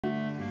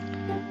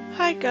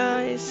Hi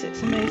guys,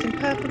 it's Amazing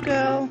Purple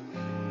Girl,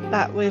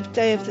 back with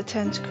Day of the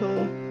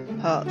Tentacle,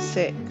 part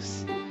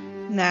 6.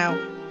 Now,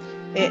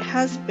 it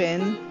has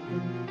been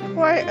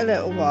quite a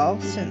little while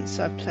since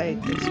I've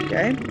played this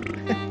game.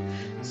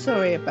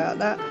 Sorry about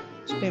that.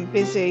 It's been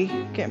busy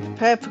getting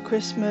prepared for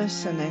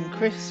Christmas and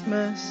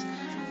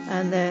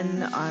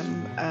then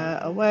I'm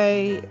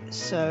away,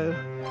 so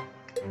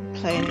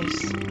playing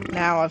this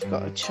now. I've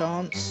got a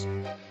chance.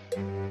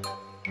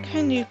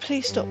 Can you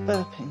please stop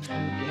burping,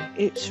 Hoagie?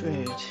 It's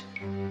rude.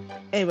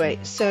 Anyway,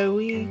 so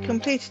we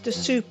completed the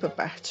super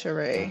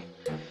battery,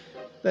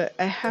 but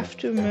I have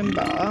to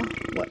remember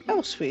what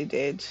else we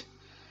did,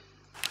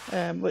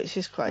 which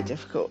is quite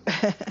difficult.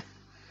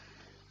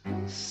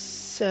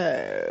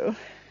 So,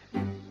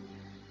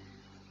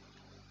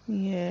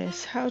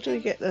 yes, how do we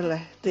get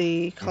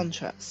the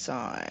contract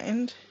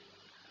signed?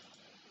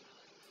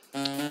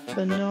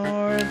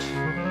 Bernard,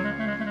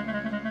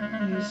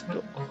 he's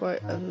got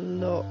quite a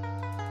lot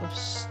of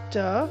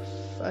stuff.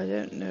 I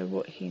don't know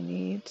what he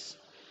needs.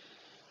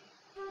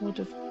 Wood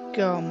of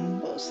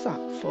gum, what's that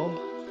for?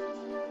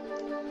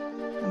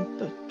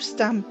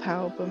 Stamp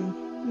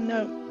album,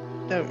 no,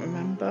 don't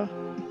remember.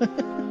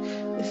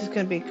 This is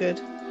going to be good.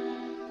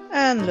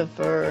 And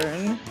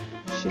Laverne,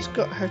 she's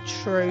got her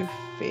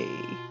trophy.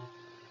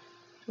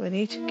 Do I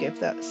need to give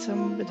that to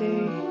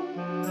somebody?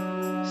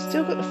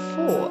 Still got the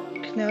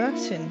fork, now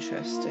that's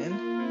interesting.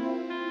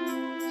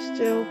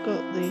 Still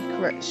got the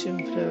correction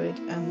fluid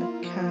and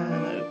the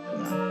can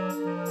opener.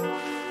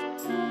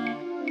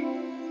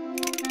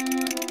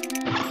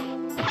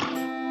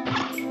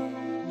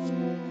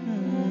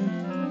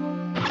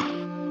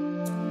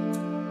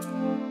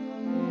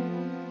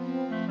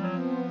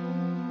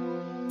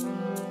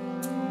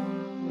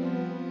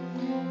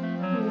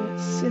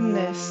 It's in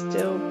there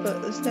still,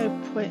 but there's no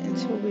point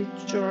until we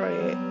dry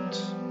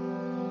it.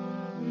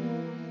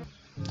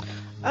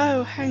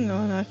 Oh, hang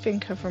on, I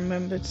think I've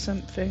remembered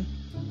something.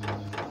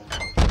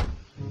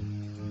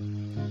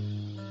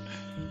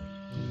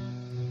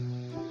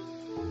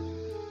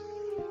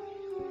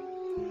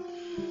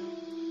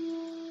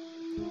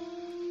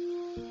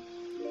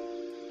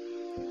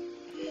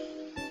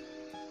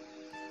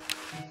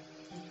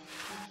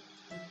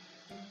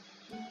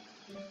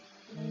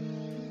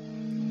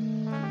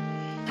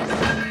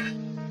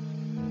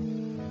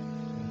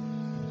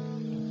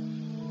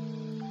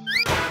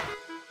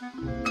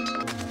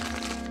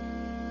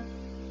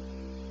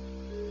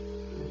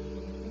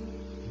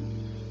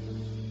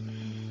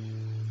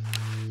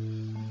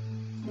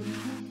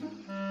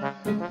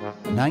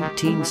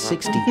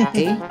 $1968.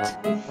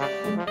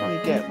 There we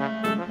go.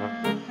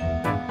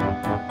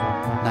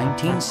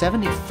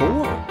 1974.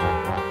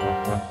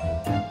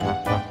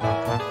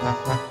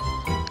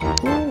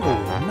 Oh,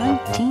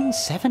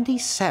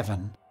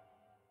 1977.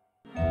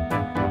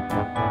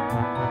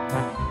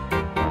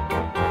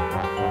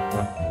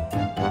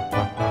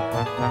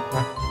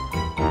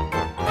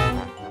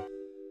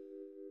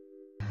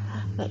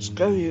 Let's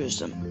go use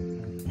them.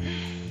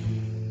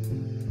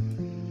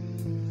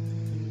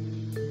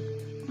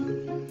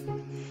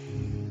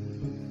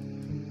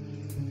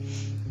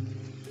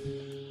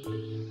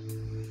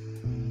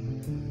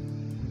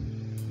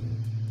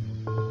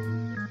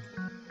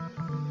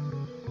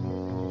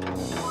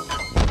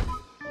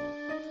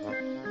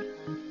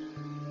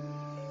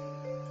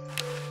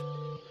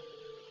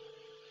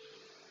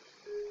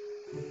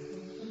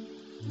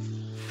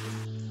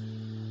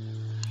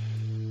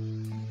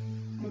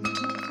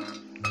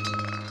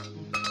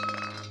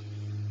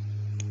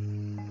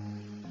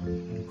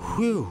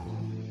 Whew.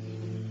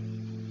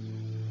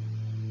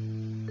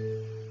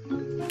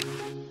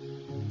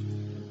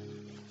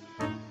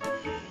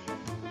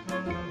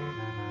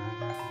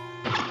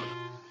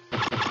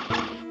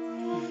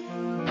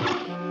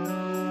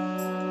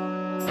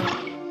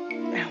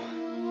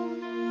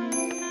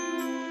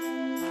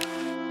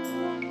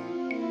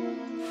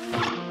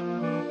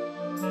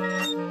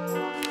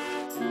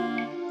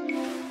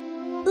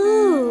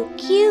 Ooh,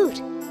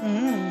 cute.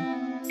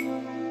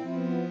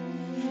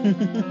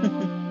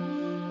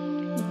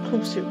 Of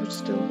course it would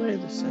still weigh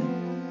the same.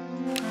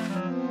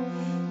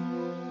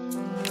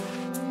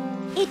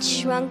 It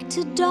shrunk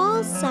to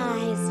doll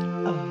size.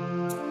 Oh.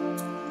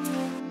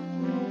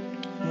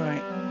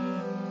 Right.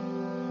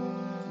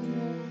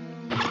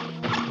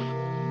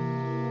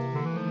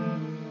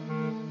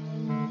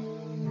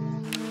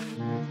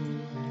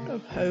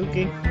 Oh,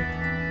 Hoagie.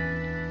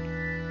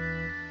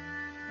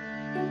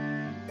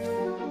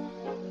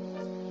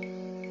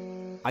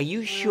 Are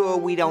you sure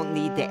we don't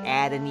need to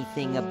add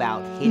anything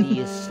about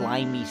hideous,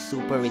 slimy,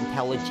 super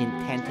intelligent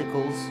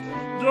tentacles?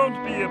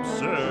 Don't be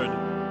absurd.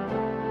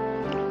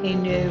 He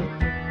knew.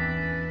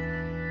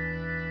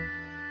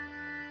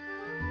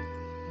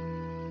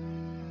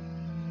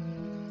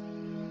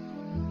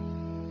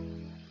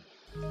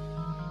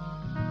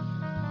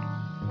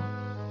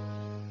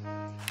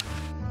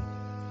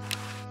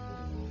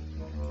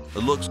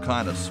 It looks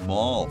kind of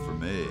small for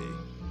me.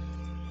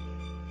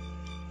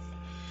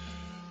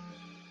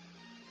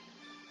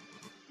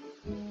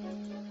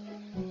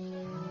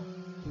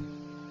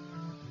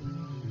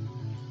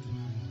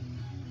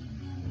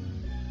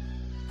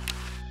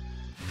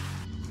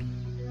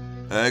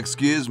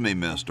 Excuse me,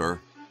 mister.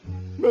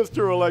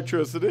 Mr.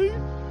 Electricity?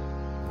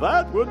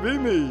 That would be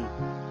me.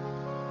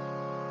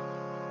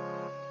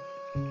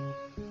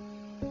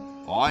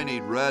 I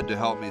need Red to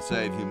help me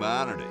save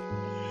humanity.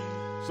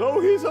 So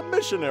he's a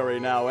missionary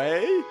now,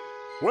 eh?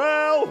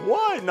 Well,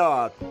 why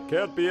not?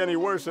 Can't be any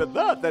worse at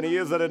that than he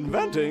is at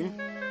inventing.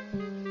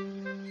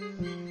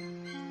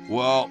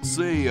 Well,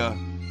 see ya.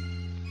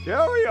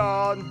 Carry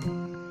on.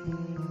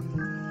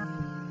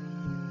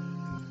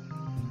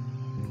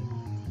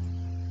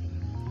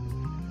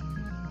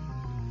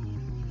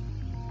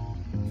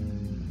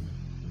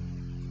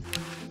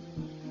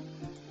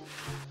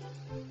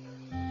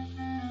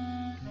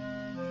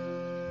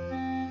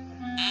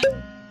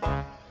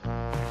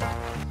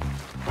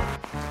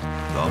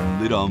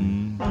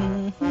 Dum-de-dum.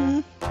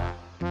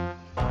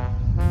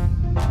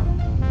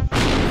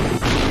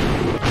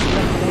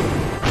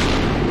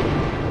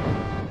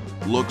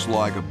 Looks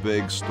like a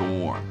big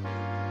storm.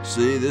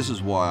 See, this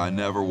is why I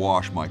never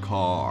wash my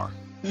car.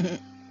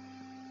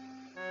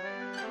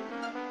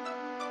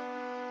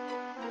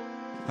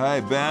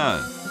 Hey,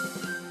 Ben.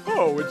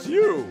 Oh, it's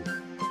you.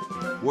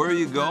 Where are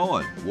you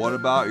going? What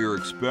about your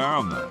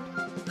experiment?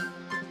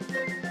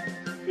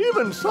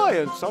 Even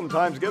science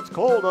sometimes gets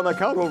cold on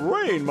account of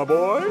rain, my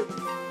boy.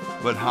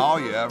 But how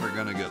are you ever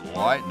going to get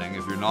lightning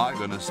if you're not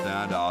going to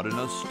stand out in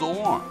a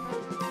storm?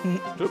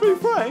 To be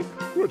frank,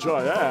 which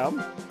I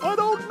am, I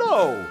don't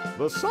know.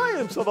 The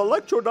science of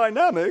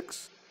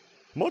electrodynamics,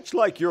 much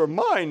like your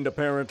mind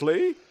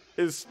apparently,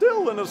 is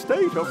still in a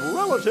state of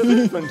relative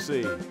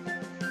infancy.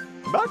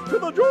 Back to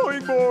the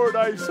drawing board,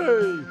 I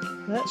say.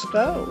 Let's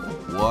go.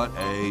 What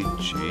a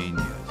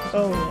genius.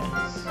 Oh,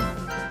 yes.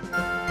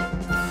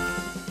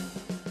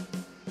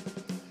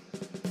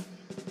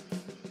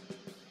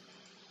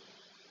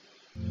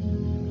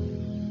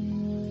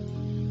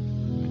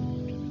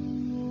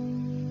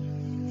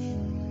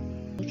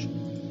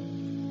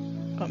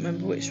 Can't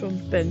remember which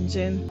one Ben's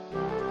in.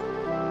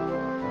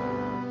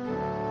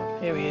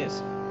 Here he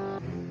is.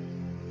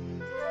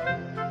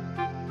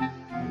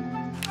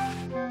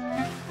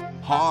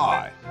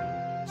 Hi.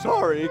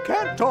 Sorry,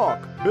 can't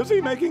talk.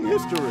 Busy making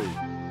history.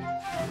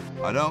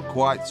 I don't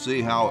quite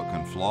see how it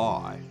can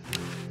fly.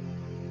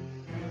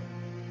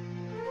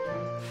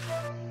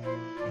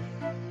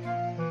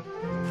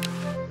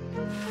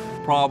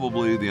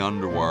 Probably the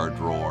underwear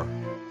drawer.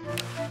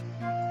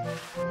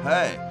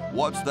 Hey,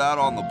 what's that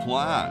on the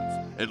plans?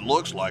 It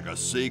looks like a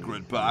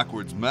secret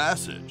backwards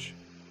message.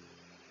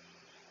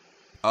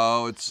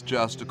 Oh, it's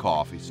just a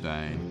coffee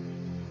stain.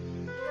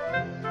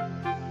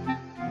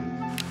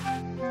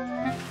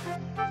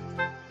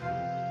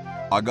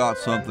 I got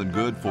something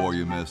good for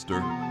you,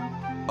 mister.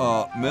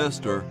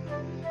 Mister.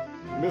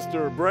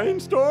 Mr.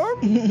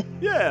 Brainstorm?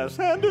 Yes,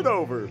 hand it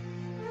over.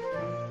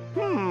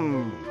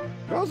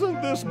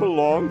 Doesn't this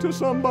belong to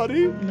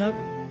somebody? Nope.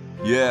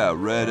 Yeah,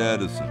 Red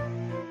Edison.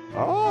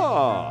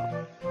 Ah.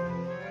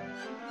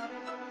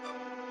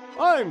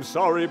 I'm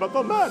sorry, but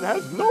the man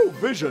has no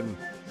vision.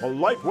 A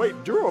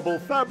lightweight, durable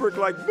fabric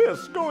like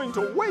this going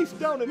to waste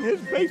down in his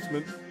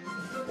basement.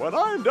 When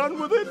I'm done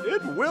with it,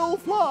 it will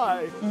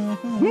fly.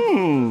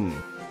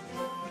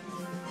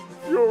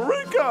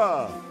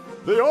 Eureka!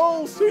 The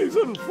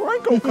all-season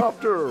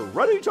Francocopter,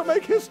 ready to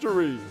make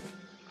history.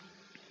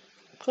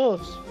 Of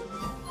course.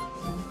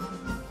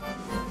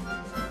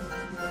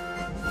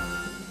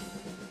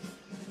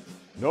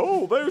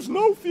 No, there's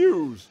no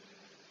fuse.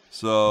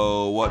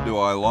 So, what do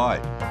I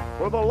light?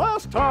 For the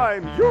last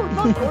time, you're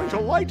not going to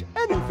light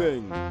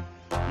anything.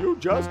 You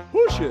just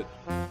push it.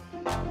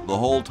 The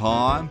whole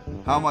time?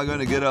 How am I going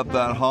to get up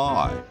that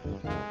high?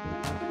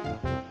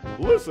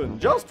 Listen,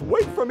 just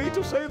wait for me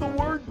to say the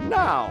word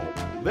now.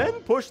 Then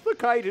push the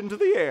kite into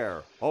the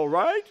air, all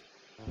right?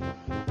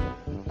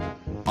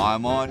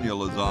 I'm on you,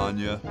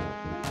 lasagna.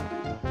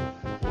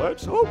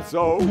 Let's hope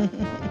so.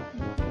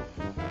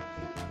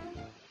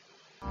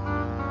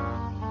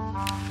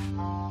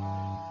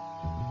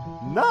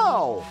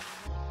 Now!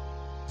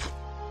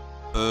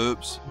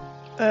 Oops.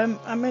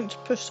 I meant to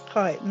push the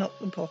kite, not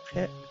the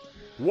pocket.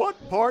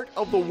 What part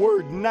of the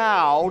word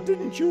now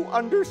didn't you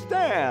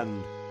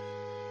understand?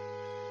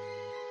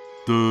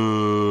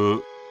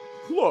 Duh.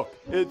 Look,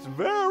 it's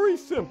very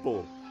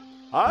simple.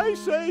 I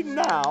say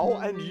now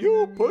and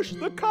you push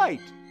the kite.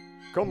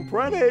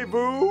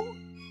 Comprenez-vous?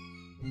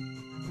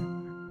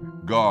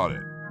 Got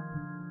it.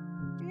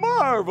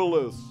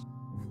 Marvelous!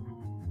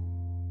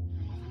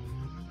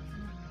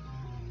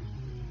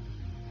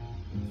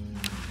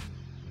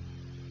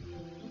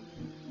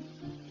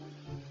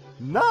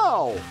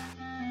 Now!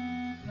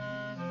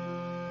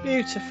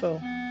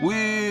 Beautiful.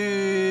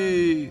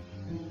 Whee!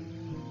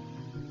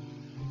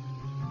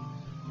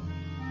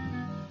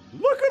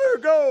 Look at her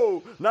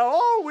go! Now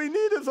all we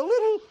need is a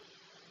little...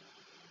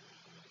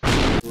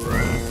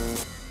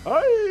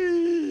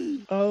 Hey!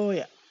 Oh,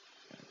 yeah.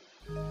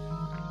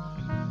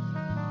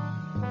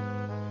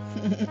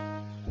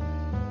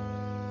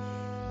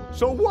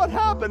 So what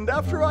happened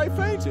after I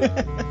fainted?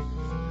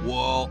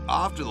 Well,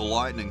 after the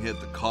lightning hit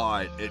the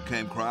kite, it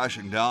came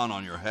crashing down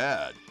on your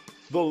head.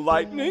 The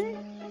lightning?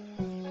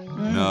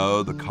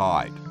 No, the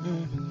kite.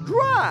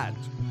 Drat!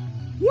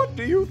 What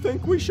do you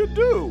think we should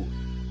do?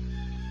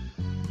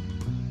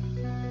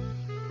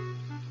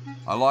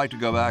 I'd like to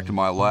go back to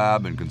my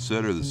lab and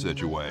consider the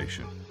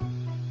situation.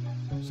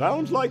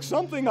 Sounds like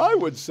something I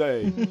would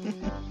say.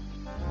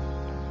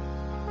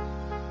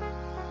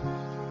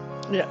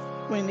 Yeah,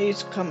 we need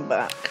to come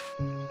back.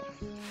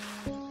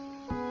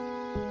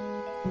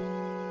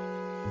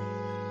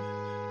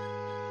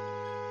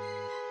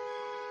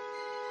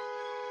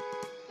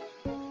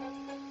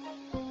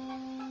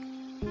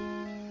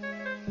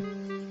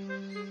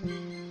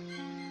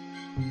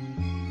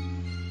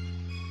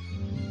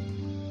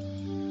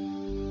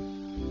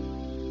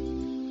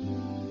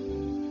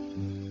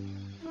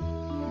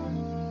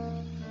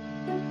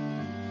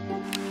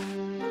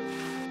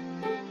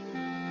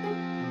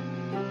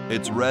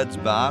 It's Red's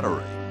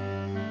battery.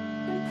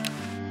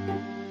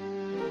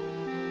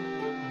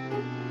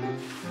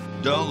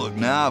 Don't look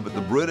now, but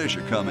the British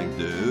are coming,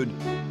 dude.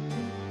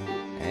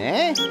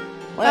 Eh?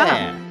 Ah,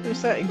 Where?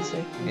 who's that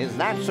easy? Is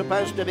that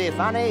supposed to be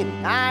funny?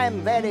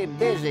 I'm very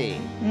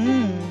busy.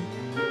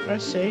 I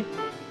see.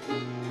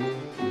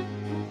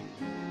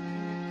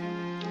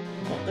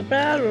 Got the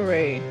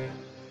battery.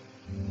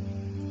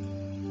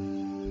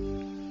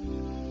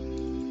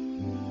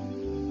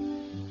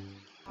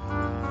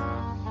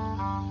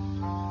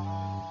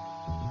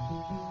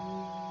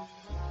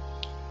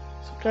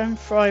 Let's go and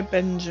fry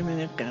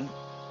Benjamin again.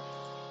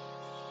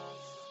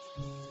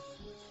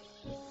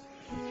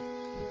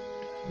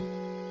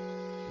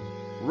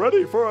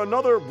 Ready for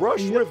another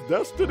brush with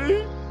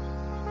destiny?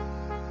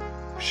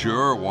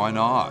 Sure, why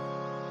not?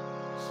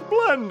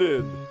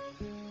 Splendid!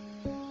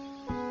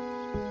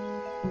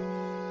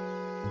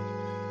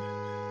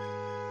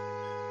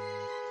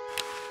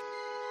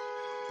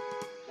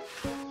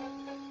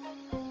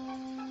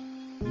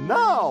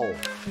 Now!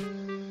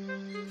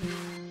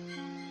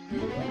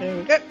 There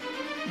we go.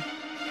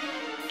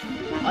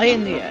 Eye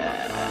in the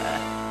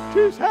air.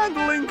 She's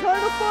handling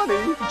kind of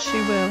funny. She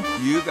will.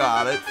 You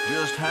got it.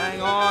 Just hang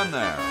on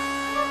there.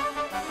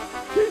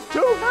 She's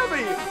too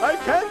heavy. I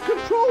can't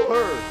control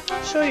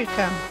her. Sure you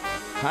can.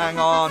 Hang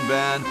on,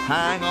 Ben.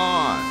 Hang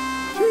on.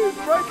 She's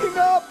breaking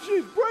up.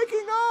 She's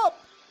breaking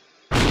up.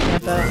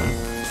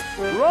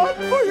 Never. Run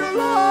for your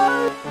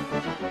life.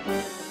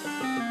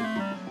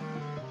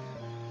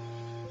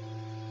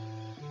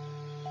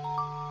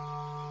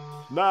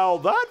 Now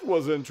that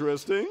was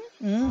interesting.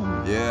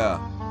 Yeah.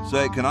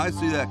 Say, can I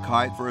see that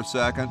kite for a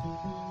second?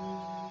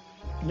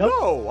 Nope.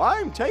 No,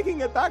 I'm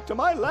taking it back to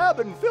my lab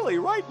in Philly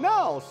right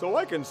now so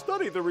I can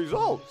study the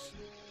results.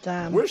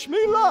 Damn. Wish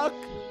me luck.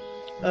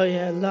 Oh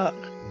yeah, luck.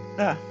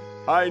 Ah.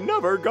 I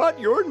never got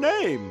your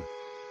name.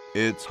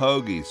 It's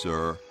Hoagie,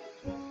 sir.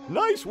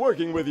 Nice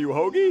working with you,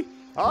 Hoagie.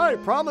 I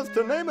promise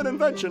to name an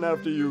invention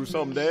after you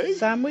someday.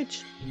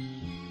 Sandwich?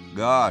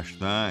 Gosh,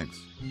 thanks.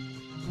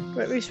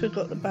 But at least we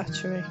got the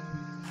battery.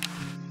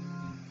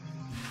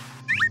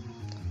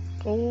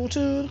 Go to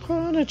the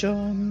corner,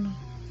 John.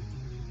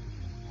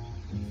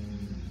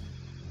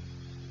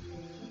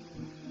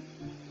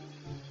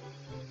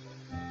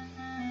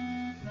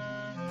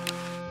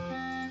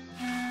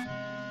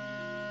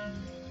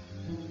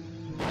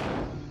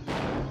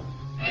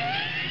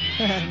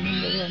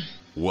 Number one.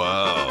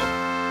 Whoa.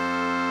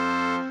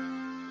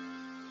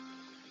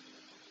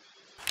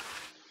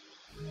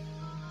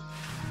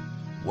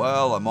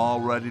 Well, I'm all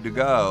ready to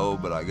go,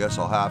 but I guess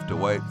I'll have to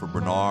wait for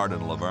Bernard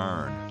and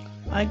Laverne.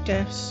 I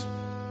guess.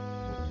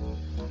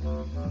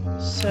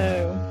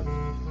 So,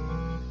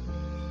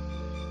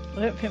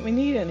 I don't think we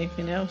need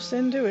anything else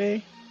then, do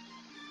we?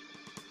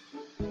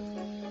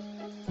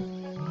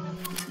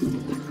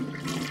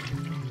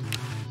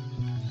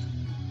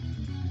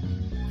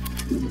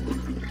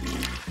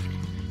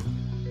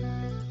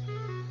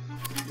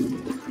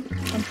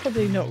 I'm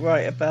probably not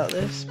right about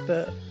this,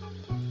 but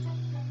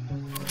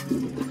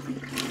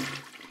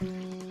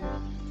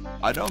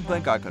I don't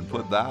think I can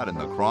put that in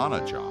the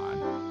chronojon.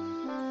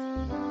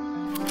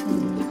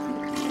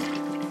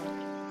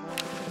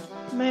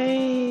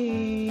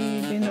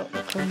 maybe not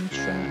the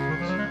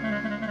contract.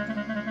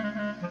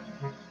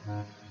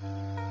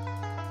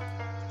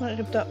 Might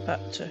give that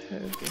back to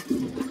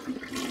Hoagie.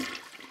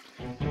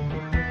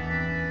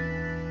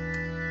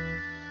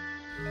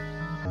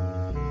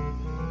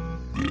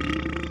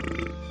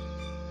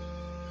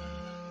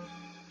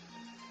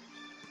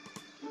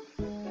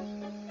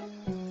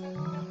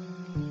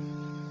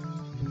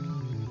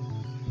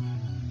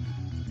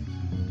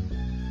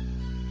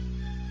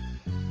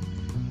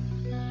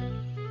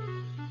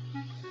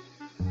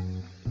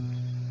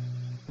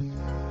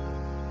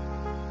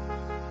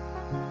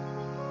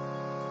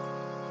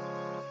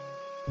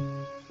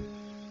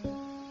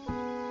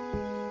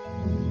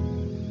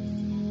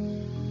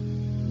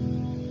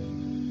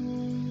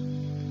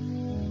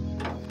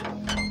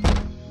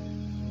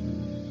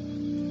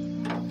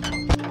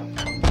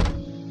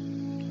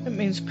 It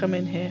means come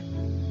in here.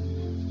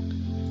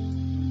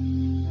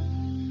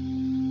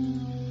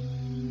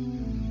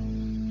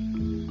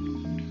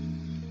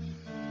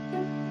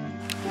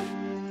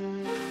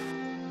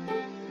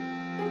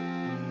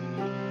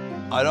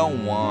 I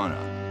don't wanna.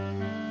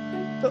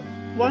 But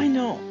why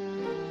not?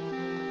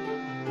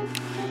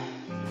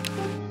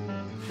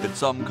 It's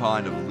some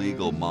kind of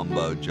legal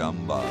mumbo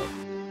jumbo.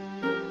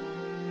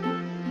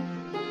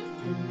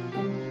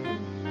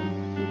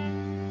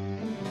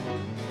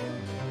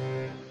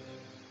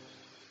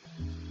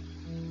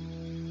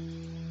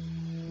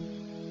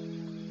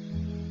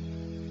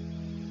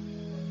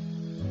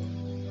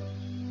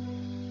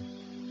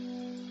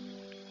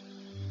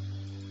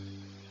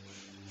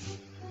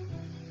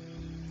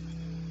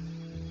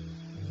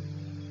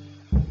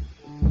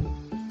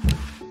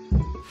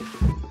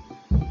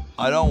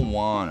 I don't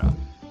wanna.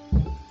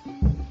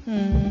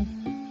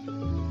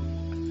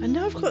 I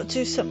know I've got to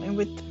do something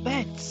with the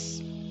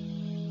beds.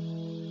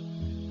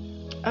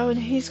 Oh, and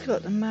he's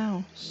got the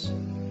mouse.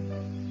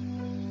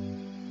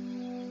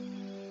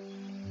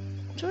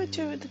 What do I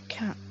do with the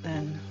cat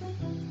then?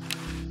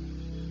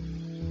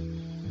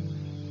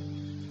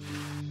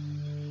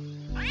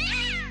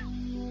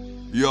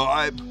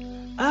 Yipe.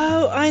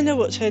 Oh, I know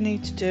what I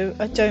need to do.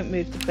 I don't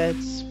move the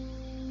beds.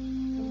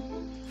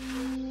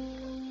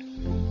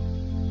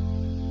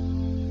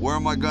 Where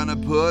am I gonna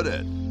put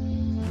it?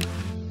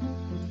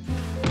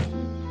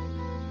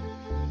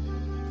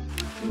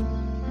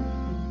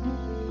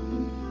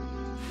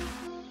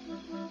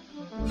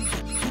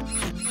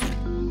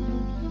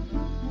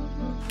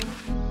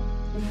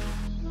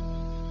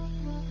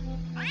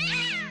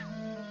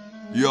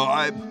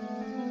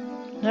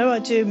 Yipe. No, I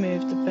do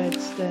move the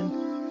beds then.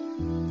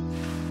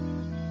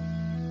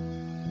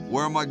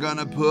 Where am I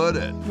gonna put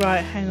it?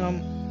 Right, hang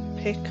on.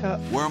 Pick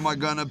up. Where am I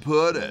gonna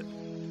put it?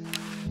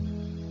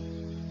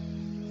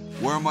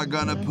 Where am I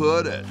gonna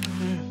put it?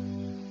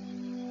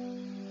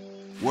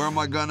 Where am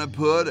I gonna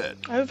put it?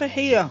 Over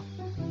here.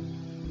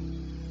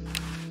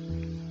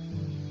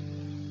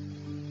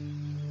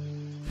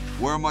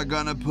 Where am I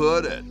gonna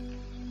put it?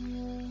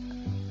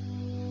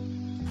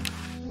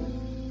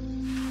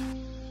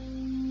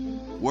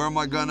 Where am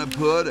I gonna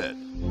put it?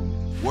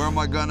 Where am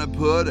I gonna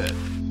put it?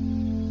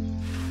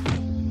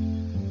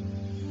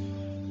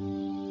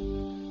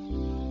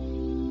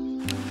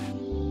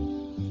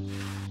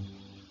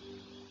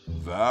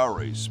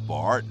 Very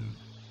Spartan.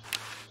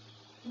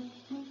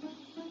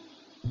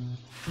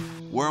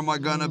 Where am I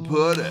gonna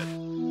put it?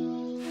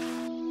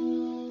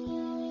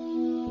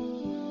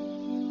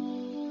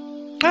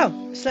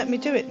 Oh, it's let me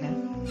do it now.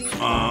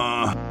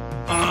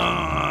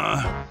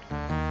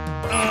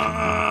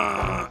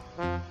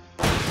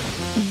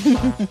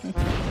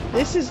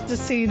 This is the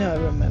scene I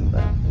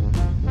remember.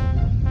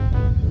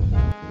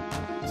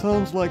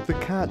 Sounds like the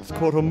cat's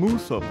caught a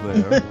moose up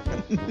there.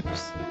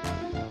 Moose.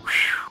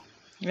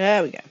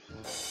 There we go.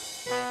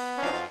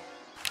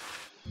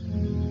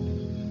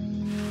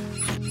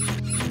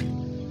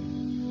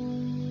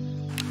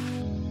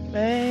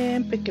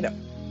 And pick it up.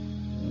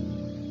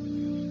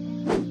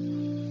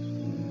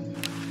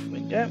 There we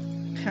go.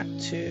 Cat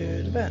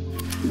to the van.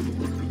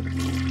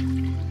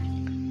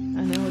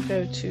 And then we'll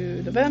go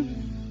to the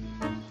van.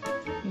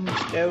 You need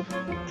to go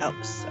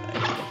outside.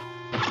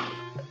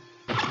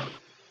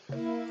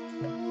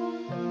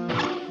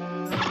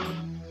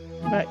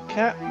 Right,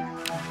 cat.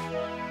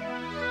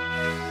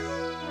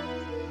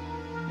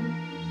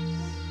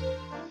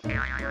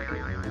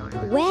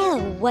 Well,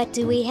 what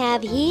do we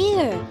have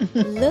here?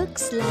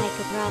 Looks like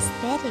a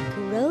prosthetic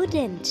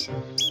rodent.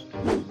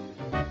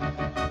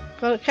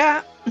 Got a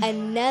cat?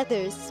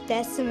 Another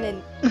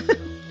specimen.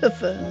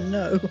 Laverne,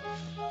 no.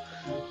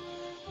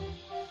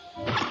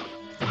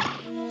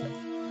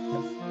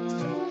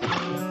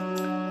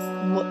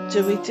 What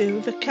do we do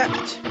with a cat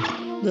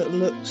that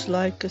looks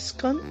like a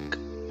skunk?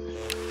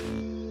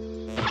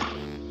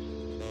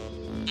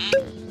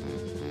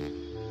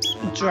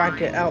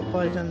 Drag it out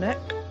by the neck.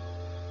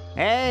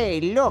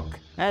 Hey, look,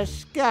 a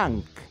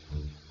skunk.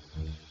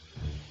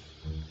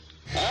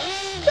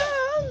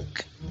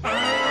 Skunk!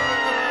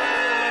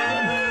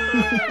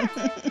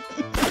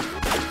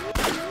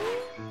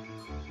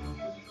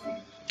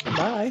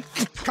 Bye.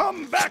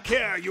 Come back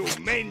here, you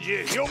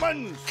mangy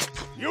humans!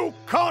 You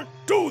can't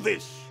do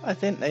this! I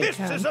think they This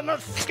can. is an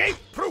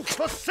escape-proof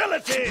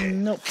facility!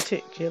 Not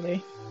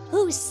particularly.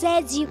 Who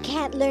says you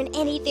can't learn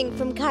anything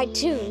from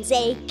cartoons,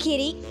 eh,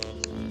 kitty?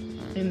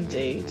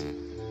 Indeed.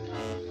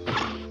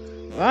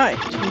 Right,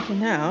 we can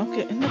now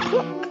get in the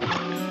book.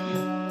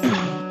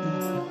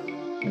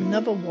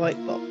 Another white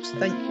box.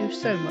 Thank you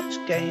so much,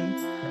 game.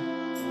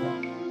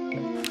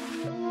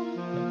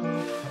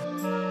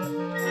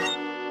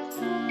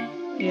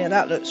 Yeah,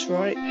 that looks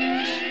right.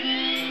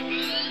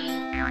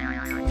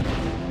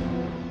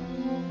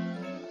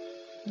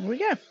 Here we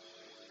go.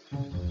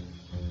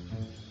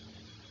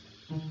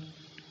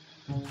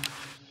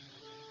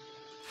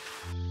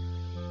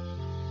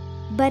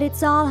 But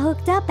it's all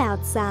hooked up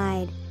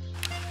outside.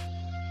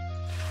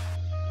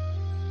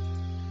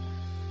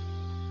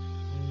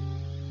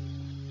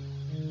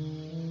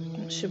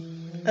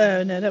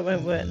 Oh no, that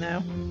won't work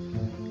now.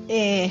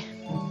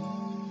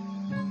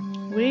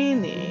 We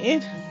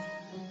need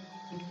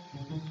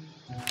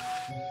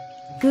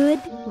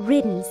Good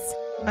riddance.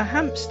 a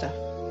hamster.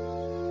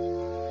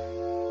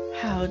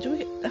 How do we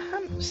get the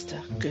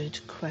hamster? Good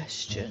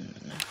question.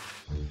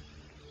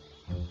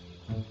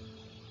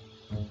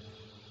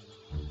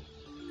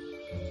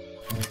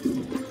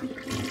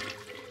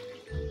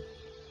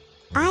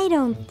 I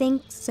don't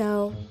think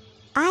so.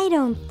 I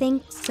don't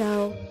think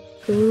so.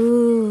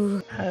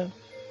 Ooh. Oh,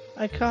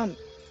 I can't.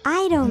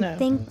 I don't No.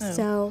 think Oh.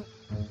 so.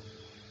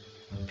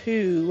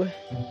 Poo.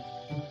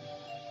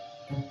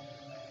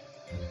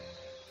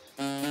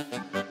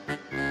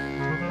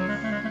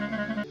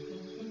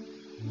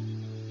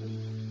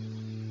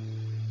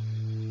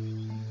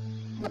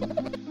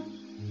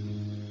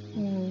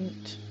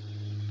 Right.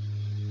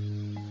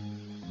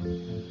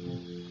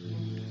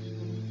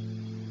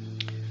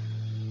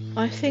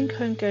 I think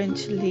I'm going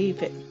to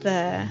leave it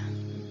there.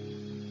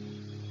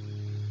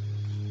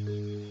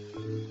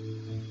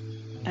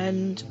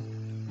 And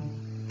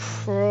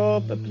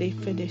probably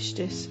finish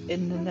this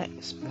in the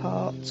next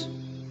part.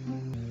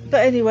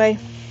 But anyway,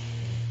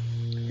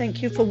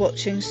 thank you for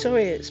watching.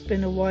 Sorry it's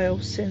been a while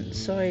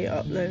since I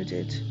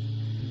uploaded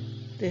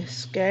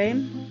this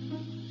game.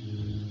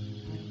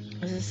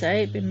 As I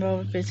say, it's been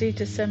rather busy.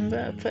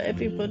 December for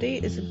everybody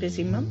is a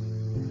busy month,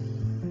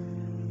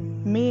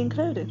 me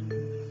included.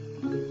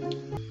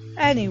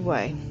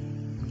 Anyway,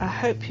 I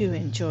hope you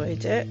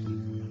enjoyed it.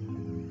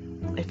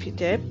 If you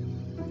did,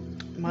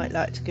 might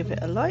like to give it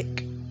a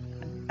like.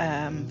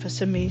 For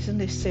some reason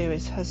this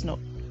series has not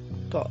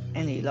got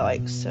any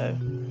likes, so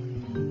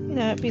you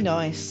know, it'd be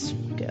nice,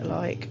 get a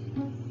like.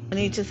 I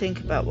need to think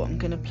about what I'm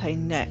going to play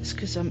next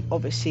because I'm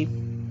obviously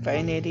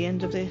very near the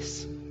end of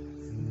this.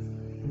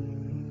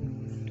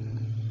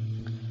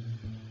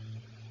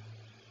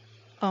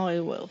 I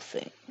will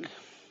think.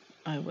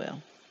 I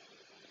will.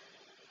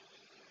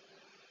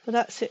 But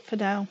that's it for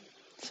now.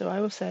 So I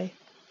will say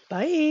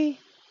bye.